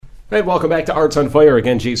Hey, welcome back to Arts on Fire.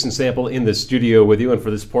 Again, Jason Sample in the studio with you. And for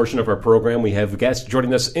this portion of our program, we have guests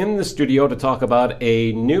joining us in the studio to talk about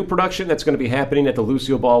a new production that's going to be happening at the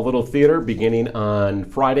Lucille Ball Little Theatre beginning on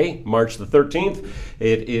Friday, March the 13th.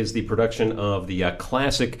 It is the production of the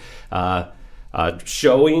classic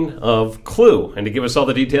showing of Clue. And to give us all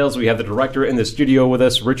the details, we have the director in the studio with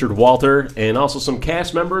us, Richard Walter, and also some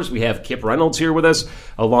cast members. We have Kipp Reynolds here with us,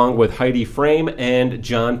 along with Heidi Frame and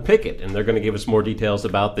John Pickett. And they're going to give us more details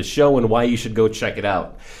about the show and why you should go check it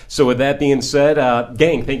out. So with that being said,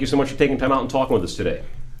 gang, thank you so much for taking time out and talking with us today.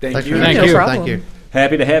 Thank you. Thank you.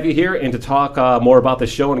 Happy to have you here and to talk more about the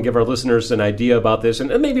show and give our listeners an idea about this.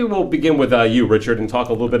 And maybe we'll begin with you, Richard, and talk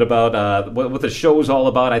a little bit about what the show is all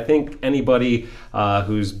about. I think anybody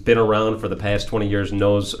who's been around for the past 20 years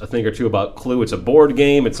knows a thing or two about Clue. It's a board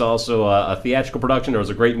game. It's also a theatrical production. There was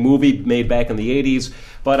a great movie made back in the 80s.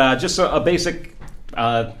 But just a basic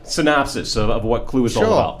synopsis of what Clue is all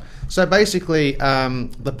about. So basically,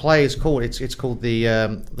 the play is called it's called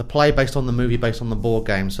the play based on the movie based on the board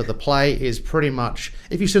game. So the play is pretty much,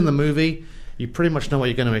 if you've seen the movie, you pretty much know what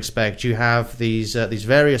you're going to expect. You have these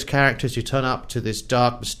various characters who turn up to this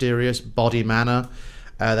dark, mysterious body manor.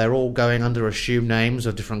 They're all going under assumed names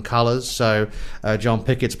of different colours. So John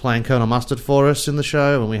Pickett's playing Colonel Mustard for us in the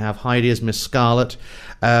show, and we have Heidi as Miss Scarlett.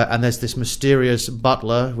 And there's this mysterious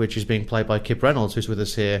butler, which is being played by Kipp Reynolds, who's with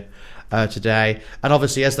us here today. And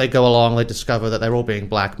obviously, as they go along, they discover that they're all being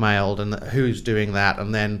blackmailed, and who's doing that.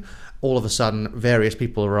 And then all of a sudden, various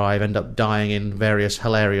people arrive, end up dying in various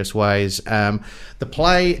hilarious ways. The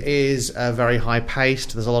play is very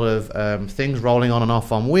high-paced. There's a lot of things rolling on and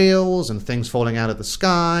off on wheels, and things falling out of the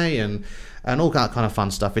sky, and all that kind of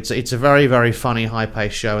fun stuff. It's a very, very funny,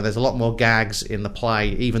 high-paced show, and there's a lot more gags in the play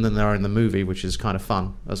even than there are in the movie, which is kind of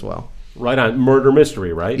fun as well. Right on. Murder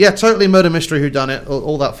mystery, right? Yeah, totally murder mystery, whodunit,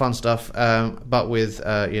 all that fun stuff, but with,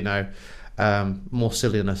 more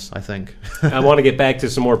silliness, I think. I want to get back to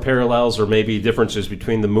some more parallels or maybe differences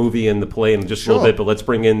between the movie and the play in just a little bit, but let's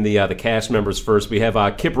bring in the cast members first. We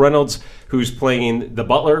have Kipp Reynolds, who's playing the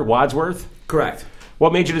butler, Wadsworth. Correct.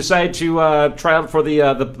 What made you decide to try out for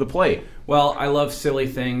the play? Well, I love silly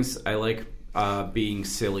things. I like being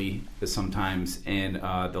silly sometimes, and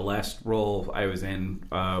the last role I was in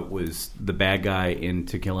was the bad guy in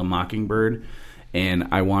To Kill a Mockingbird, and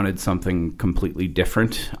I wanted something completely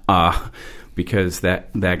different because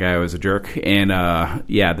that guy was a jerk. And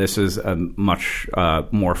this is a much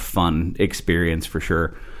more fun experience for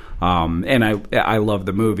sure. And I love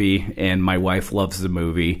the movie, and my wife loves the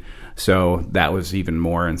movie. So that was even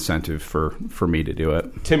more incentive for me to do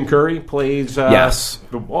it. Tim Curry plays... yes.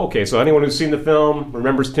 Okay, so anyone who's seen the film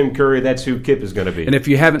remembers Tim Curry. That's who Kipp is going to be. And if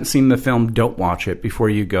you haven't seen the film, don't watch it before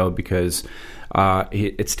you go because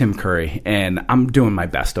it's Tim Curry. And I'm doing my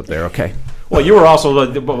best up there, okay? Well, you were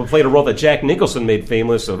also played a role that Jack Nicholson made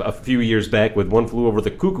famous a few years back with One Flew Over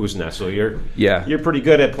the Cuckoo's Nest. So you're pretty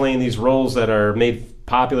good at playing these roles that are made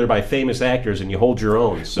popular by famous actors, and you hold your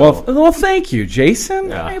own. So. Well, thank you, Jason.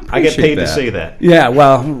 Yeah, I get paid to say that. Yeah,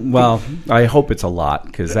 well, I hope it's a lot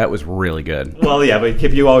because that was really good. Well, yeah, but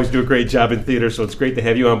Kipp, you always do a great job in theater, so it's great to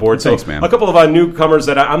have you on board. Thanks, so, man. A couple of newcomers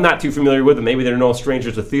that I'm not too familiar with, and maybe they're no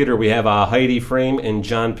strangers to theater. We have Heidi Frame and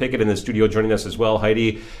John Pickett in the studio joining us as well.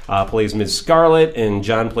 Heidi plays Ms. Scarlett, and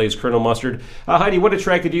John plays Colonel Mustard. Heidi, what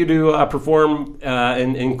attracted you to perform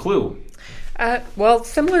in Clue? Well,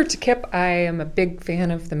 similar to Kipp, I am a big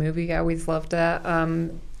fan of the movie. I always loved that.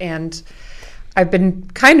 And I've been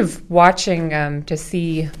kind of watching to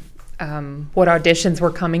see what auditions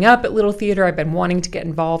were coming up at Little Theater. I've been wanting to get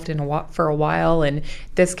involved for a while, and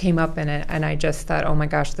this came up in it, and I just thought, oh my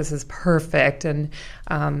gosh, this is perfect, and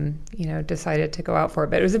decided to go out for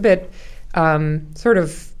it. But it was a bit sort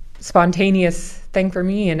of spontaneous thing for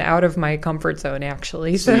me and out of my comfort zone,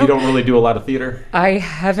 actually. So you don't really do a lot of theater? I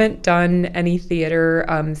haven't done any theater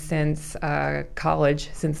since college,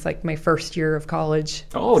 since like my first year of college.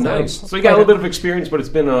 Oh, so, nice. So you got a little bit of experience, but it's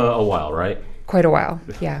been a while, right? Quite a while,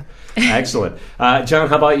 yeah. Excellent. John,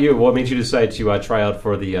 how about you? What made you decide to try out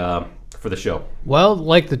for the show? Well,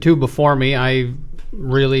 like the two before me, I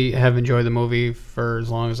really have enjoyed the movie for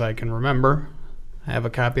as long as I can remember. I have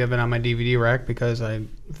a copy of it on my DVD rack because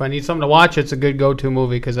if I need something to watch, it's a good go-to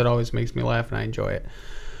movie because it always makes me laugh and I enjoy it.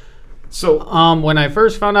 So when I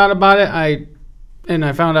first found out about it,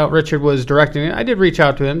 I found out Richard was directing it, I did reach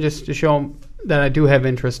out to him just to show him that I do have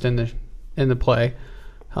interest in the play.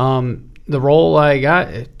 The role I got,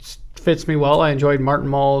 it fits me well. I enjoyed Martin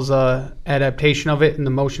Mull's adaptation of it in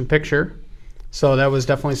the motion picture. So that was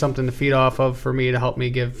definitely something to feed off of for me to help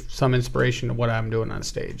me give some inspiration to what I'm doing on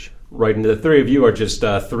stage. Right, and the three of you are just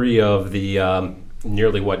three of the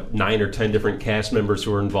nearly 9 or 10 different cast members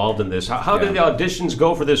who are involved in this. How did the auditions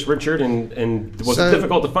go for this, Richard? And was it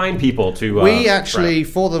difficult to find people to? We actually,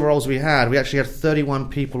 for the roles we had 31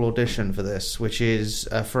 people audition for this, which is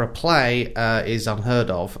for a play is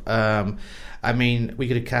unheard of. I mean, we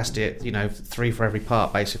could have cast it, 3 for every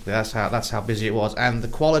part. Basically, that's how busy it was, and the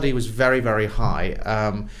quality was very, very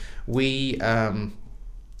high. We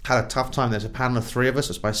had a tough time. There's a panel of 3 of us.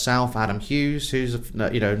 It's myself, Adam Hughes, who's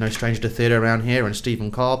no stranger to theatre around here, and Stephen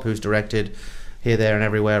Cobb, who's directed Here, There, and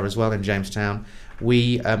Everywhere as well in Jamestown.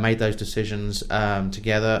 We made those decisions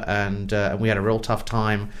together, and we had a real tough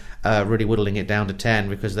time really whittling it down to 10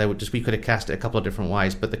 because we could have cast it a couple of different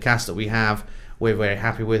ways. But the cast that we have, we're very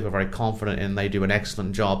happy with, we're very confident in. They do an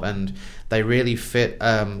excellent job, and they really fit.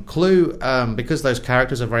 Clue, because those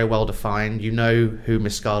characters are very well defined, you know who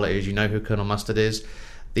Miss Scarlett is, you know who Colonel Mustard is.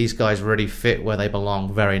 These guys really fit where they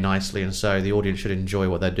belong very nicely, and so the audience should enjoy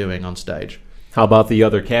what they're doing on stage. How about the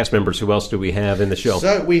other cast members? Who else do we have in the show?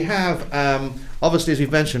 So we have, obviously, as we've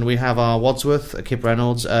mentioned, we have our Wadsworth, Kipp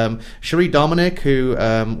Reynolds, Cherie Dominic, who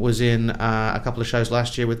was in a couple of shows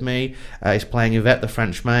last year with me, is playing Yvette, the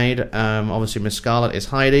French maid. Obviously, Miss Scarlett is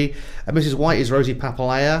Heidi. Mrs. White is Rosie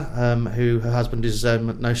Papalea, who her husband is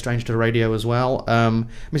no stranger to radio as well.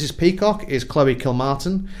 Mrs. Peacock is Chloe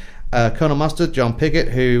Kilmartin. Colonel Mustard, John Pickett,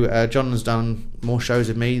 who John has done more shows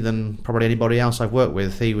with me than probably anybody else I've worked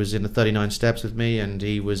with. He was in the 39 Steps with me, and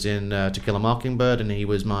he was in To Kill a Mockingbird, and he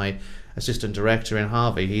was my assistant director in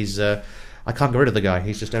Harvey. He's I can't get rid of the guy.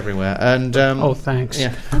 He's just everywhere. And thanks.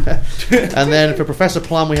 Yeah. And then for Professor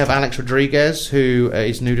Plum, we have Alex Rodriguez, who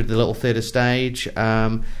is new to the Little Theatre stage.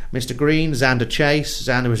 Mr. Green, Xander Chase.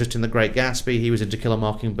 Xander was just in The Great Gatsby. He was in To Kill a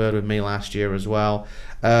Mockingbird with me last year as well.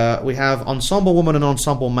 We have Ensemble Woman and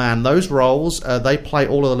Ensemble Man. Those roles, they play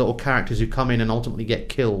all of the little characters who come in and ultimately get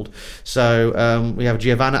killed. So we have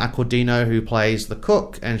Giovanna Accordino, who plays the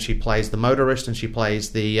cook, and she plays the motorist, and she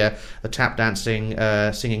plays the tap dancing,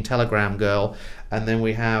 singing telegram girl. And then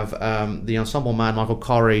we have the Ensemble Man, Michael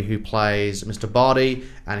Corrie, who plays Mr. Body,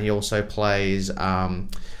 and he also plays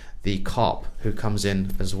the cop who comes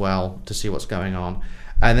in as well to see what's going on.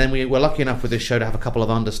 And then we're lucky enough with this show to have a couple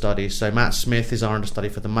of understudies. So Matt Smith is our understudy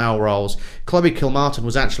for the male roles. Chloe Kilmartin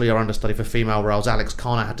was actually our understudy for female roles. Alex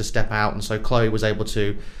Connor had to step out, and so Chloe was able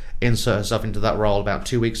to insert herself into that role about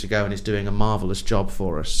 2 weeks ago and is doing a marvelous job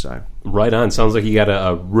for us. So right on. Sounds like you got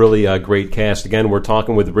a really great cast. Again, we're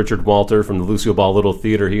talking with Richard Walter from the Lucille Ball Little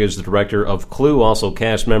Theatre. He is the director of Clue. Also,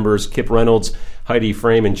 cast members Kipp Reynolds, Heidi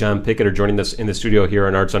Frame, and John Pickett are joining us in the studio here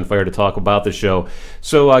on Arts on Fire to talk about the show.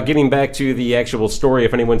 So getting back to the actual story,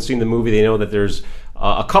 if anyone's seen the movie, they know that there's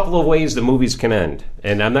a couple of ways the movies can end.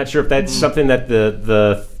 And I'm not sure if that's something that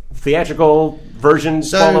the theatrical version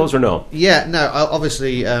follows or no. Yeah, no,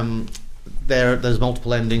 obviously there's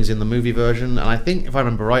multiple endings in the movie version, and I think, if I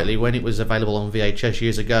remember rightly, when it was available on VHS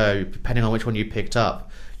years ago, depending on which one you picked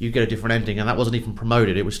up, you get a different ending, and that wasn't even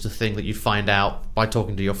promoted. It was just a thing that you find out by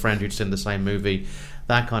talking to your friend who'd seen the same movie,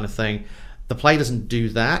 that kind of thing. The play doesn't do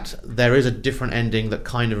that. There is a different ending that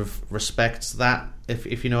kind of respects that,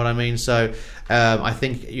 if you know what I mean. So I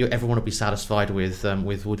think everyone will be satisfied with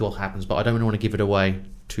what happens, but I don't really want to give it away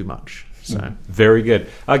too much. So very good.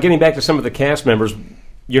 Getting back to some of the cast members,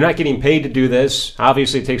 you're not getting paid to do this.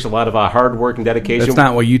 Obviously, it takes a lot of hard work and dedication. That's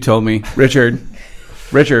not what you told me, Richard.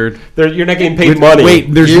 You're not getting paid money.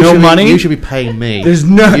 Wait, there's no money? You should be paying me. There's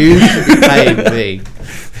no. You should be paying me.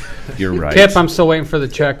 You're right. Kipp, I'm still waiting for the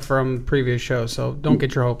check from previous shows, so don't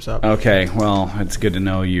get your hopes up. Okay, well, it's good to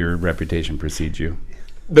know your reputation precedes you.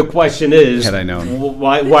 The question is, had I known,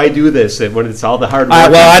 why do this when it's all the hard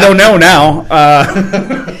work? Well, I don't know now.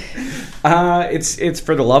 It's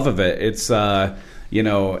for the love of it. It's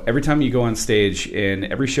every time you go on stage, and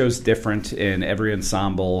every show's different, and every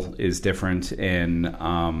ensemble is different, and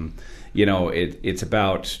it's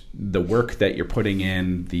about the work that you're putting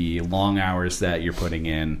in, the long hours that you're putting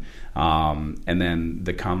in, and then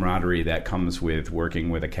the camaraderie that comes with working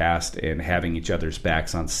with a cast and having each other's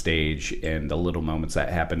backs on stage, and the little moments that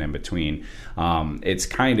happen in between. It's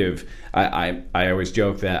kind of, I always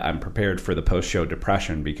joke that I'm prepared for the post-show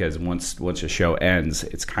depression, because once a show ends,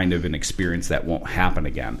 it's kind of an experience that won't happen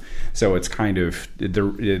again. So it's kind of, at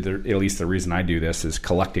least the reason I do this is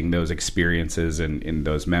collecting those experiences and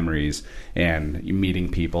those memories, and meeting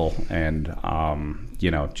people, and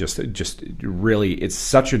just really, it's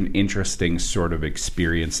such an interesting sort of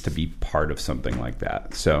experience to be part of something like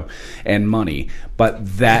that. So, and money,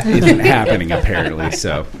 but that isn't happening apparently.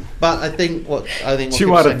 So, but I think what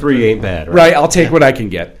 2 out of 3 ain't bad, right? Right, I'll take what I can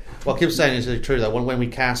get. What Kipp's saying is true, though. When we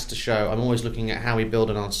cast a show, I'm always looking at how we build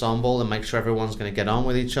an ensemble and make sure everyone's going to get on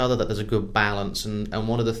with each other, that there's a good balance. And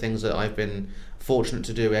one of the things that I've been fortunate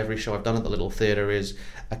to do every show I've done at the Little Theatre is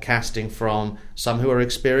a casting from some who are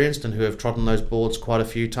experienced and who have trodden those boards quite a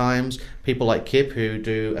few times. People like Kipp, who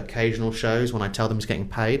do occasional shows when I tell them he's getting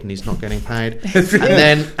paid and he's not getting paid.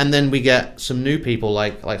 and then we get some new people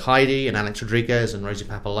like Heidi and Alex Rodriguez and Rosie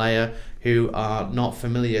Papalea, who are not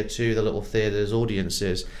familiar to the Little Theatre's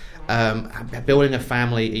audiences. Building a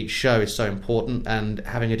family each show is so important, and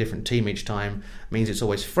having a different team each time means it's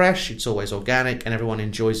always fresh, it's always organic, and everyone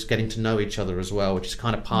enjoys getting to know each other as well, which is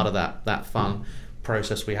kind of part of that fun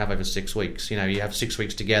process we have over 6 weeks. You know, you have 6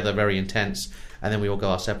 weeks together, very intense, and then we all go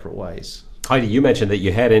our separate ways. Heidi, you mentioned that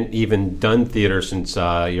you hadn't even done theater since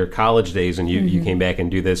your college days, and you came back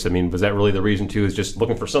and do this. I mean, was that really the reason, too, is just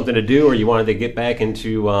looking for something to do, or you wanted to get back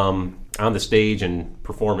into on the stage and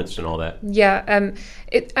performance and all that? Yeah,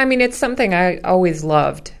 it's something I always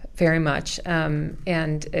loved very much,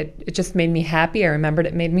 and it just made me happy. I remembered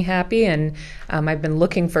it made me happy, and I've been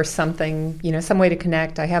looking for something, some way to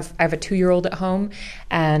connect. I have a 2-year-old at home,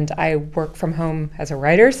 and I work from home as a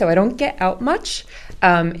writer, so I don't get out much,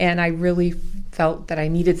 and I really felt that I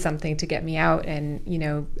needed something to get me out and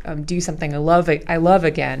do something I love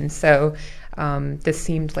again. So this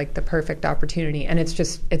seemed like the perfect opportunity, and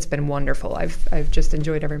it's been wonderful. I've just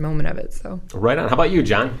enjoyed every moment of it. So right on. How about you,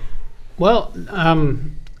 John? Well,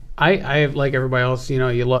 I like everybody else.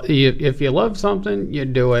 If you love something, you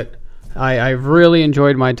do it. I've really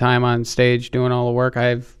enjoyed my time on stage doing all the work.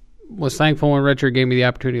 I was thankful when Richard gave me the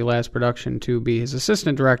opportunity last production to be his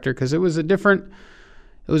assistant director, because it was a different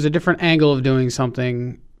angle of doing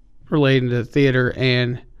something relating to theater,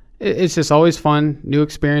 and it's just always fun, new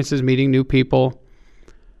experiences, meeting new people.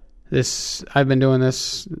 I've been doing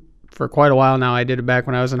this for quite a while now. I did it back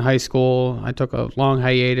when I was in high school. I took a long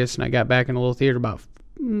hiatus, and I got back in the Little Theater about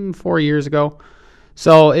 4 years ago.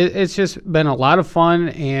 So it's just been a lot of fun,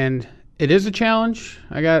 and it is a challenge.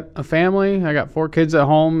 I got a family. I got 4 kids at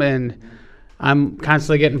home, and I'm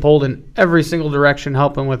constantly getting pulled in every single direction,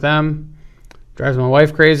 helping with them. Drives my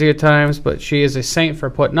wife crazy at times, but she is a saint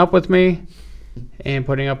for putting up with me and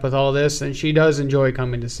putting up with all this, and she does enjoy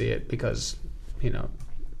coming to see it because,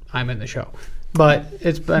 I'm in the show. But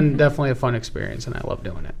it's been definitely a fun experience, and I love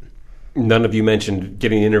doing it. None of you mentioned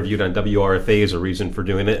getting interviewed on WRFA as a reason for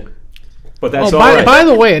doing it, but that's all by, right. By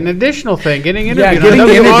the way, an additional thing, getting interviewed getting on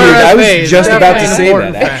WRFA I was just about to is say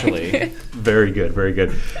important that, fact. actually. Very good, very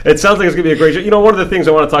good. It sounds like it's going to be a great show. One of the things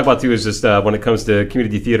I want to talk about, too, is just when it comes to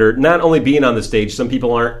community theater, not only being on the stage, some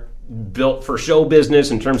people aren't built for show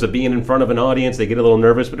business in terms of being in front of an audience. They get a little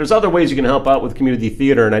nervous, but there's other ways you can help out with community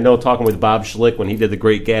theater. And I know, talking with Bob Schlick when he did The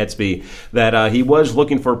Great Gatsby, that he was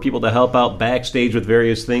looking for people to help out backstage with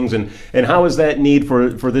various things. And how is that need for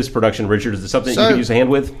this production, Richard? Is it something you can use a hand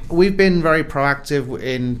with? We've been very proactive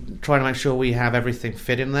in trying to make sure we have everything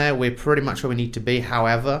fit in there. We're pretty much where we need to be.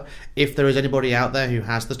 However, if there is anybody out there who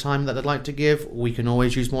has the time that they'd like to give, we can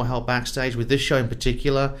always use more help backstage. With this show in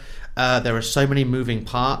particular, there are so many moving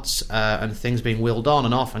parts and things being wheeled on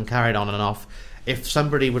and off and carried on and off. If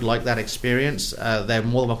somebody would like that experience, they're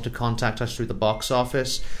more than welcome to contact us through the box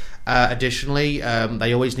office. Additionally,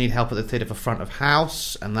 they always need help at the theatre for front of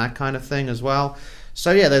house and that kind of thing as well.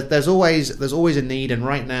 So yeah, there's always a need, and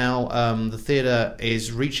right now the theatre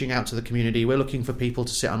is reaching out to the community. We're looking for people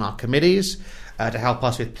to sit on our committees to help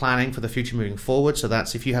us with planning for the future moving forward. So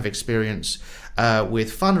that's if you have experience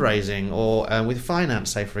with fundraising or with finance,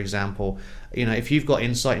 say for example, if you've got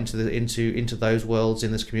insight into those worlds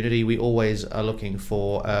in this community, we always are looking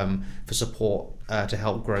for support to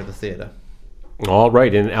help grow the theatre. All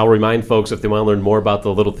right, and I'll remind folks, if they want to learn more about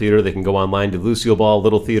the Little Theater, they can go online to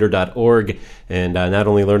lucilleballlittletheater.org and not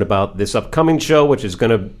only learn about this upcoming show, which is going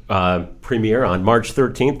to premiere on March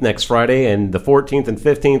 13th, next Friday, and the 14th and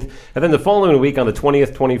 15th, and then the following week on the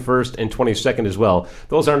 20th, 21st, and 22nd as well.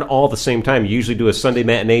 Those aren't all at the same time. You usually do a Sunday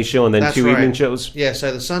matinee show and then That's two right. evening shows? Yeah,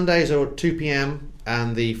 so the Sundays are at 2 p.m.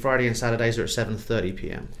 and the Friday and Saturdays are at 7:30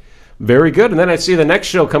 p.m. Very good. And then I see the next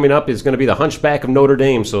show coming up is going to be The Hunchback of Notre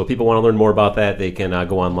Dame. So if people want to learn more about that, they can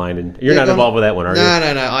go online. And you're not involved with that one, are you?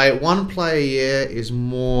 No. One play a year is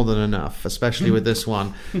more than enough, especially with this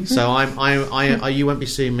one. So you won't be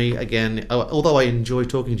seeing me again. Although I enjoy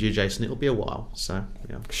talking to you, Jason, it'll be a while. So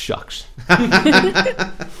yeah. Shucks.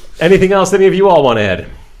 Anything else any of you all want to add?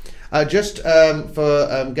 Just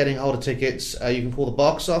for getting hold of tickets, you can call the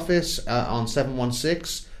box office on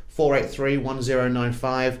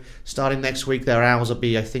 716-483-1095. Starting next week, their hours will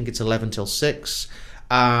be, I think it's 11 till 6.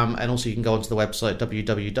 And also you can go onto the website,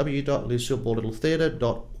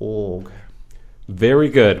 www.lucilleballlittletheater.org. Very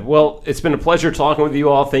good. Well, it's been a pleasure talking with you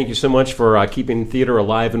all. Thank you so much for keeping theater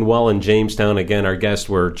alive and well in Jamestown. Again, our guests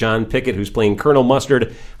were John Pickett, who's playing Colonel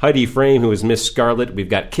Mustard, Heidi Frame, who is Miss Scarlett. We've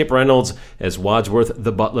got Kipp Reynolds as Wadsworth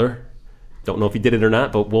the butler. Don't know if he did it or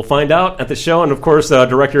not, but we'll find out at the show. And, of course,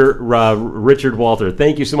 Director Richard Walter.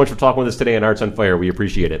 Thank you so much for talking with us today on Arts on Fire. We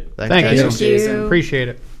appreciate it. Thank you. Appreciate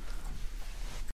it.